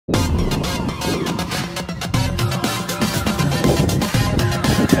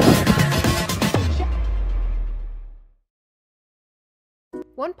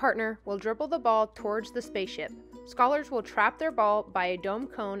One partner will dribble the ball towards the spaceship. Scholars will trap their ball by a dome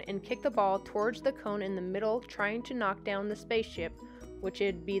cone and kick the ball towards the cone in the middle, trying to knock down the spaceship, which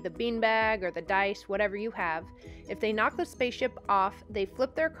would be the beanbag or the dice, whatever you have. If they knock the spaceship off, they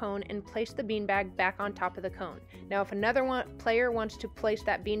flip their cone and place the beanbag back on top of the cone. Now, if another player wants to place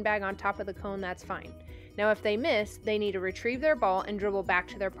that beanbag on top of the cone, that's fine. Now, if they miss, they need to retrieve their ball and dribble back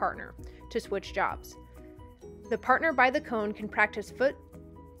to their partner to switch jobs. The partner by the cone can practice foot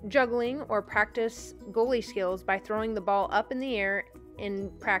juggling or practice goalie skills by throwing the ball up in the air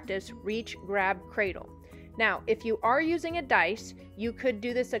in practice reach, grab, cradle. Now, if you are using a dice, you could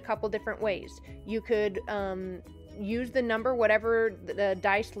do this a couple different ways. You could use the number, whatever the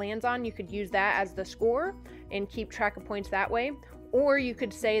dice lands on, you could use that as the score and keep track of points that way. Or you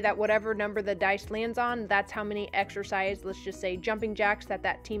could say that whatever number the dice lands on, that's how many exercise, let's just say jumping jacks,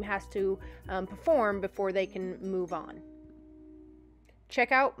 that team has to perform before they can move on.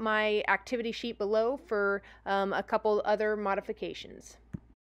 Check out my activity sheet below for a couple other modifications.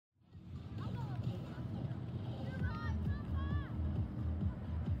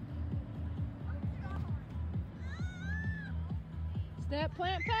 Step,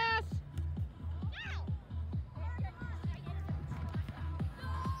 plant, pass.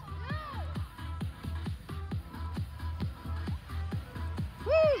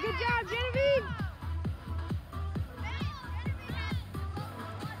 Woo, good job, Genevieve.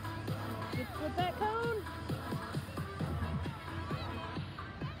 Flip that cone.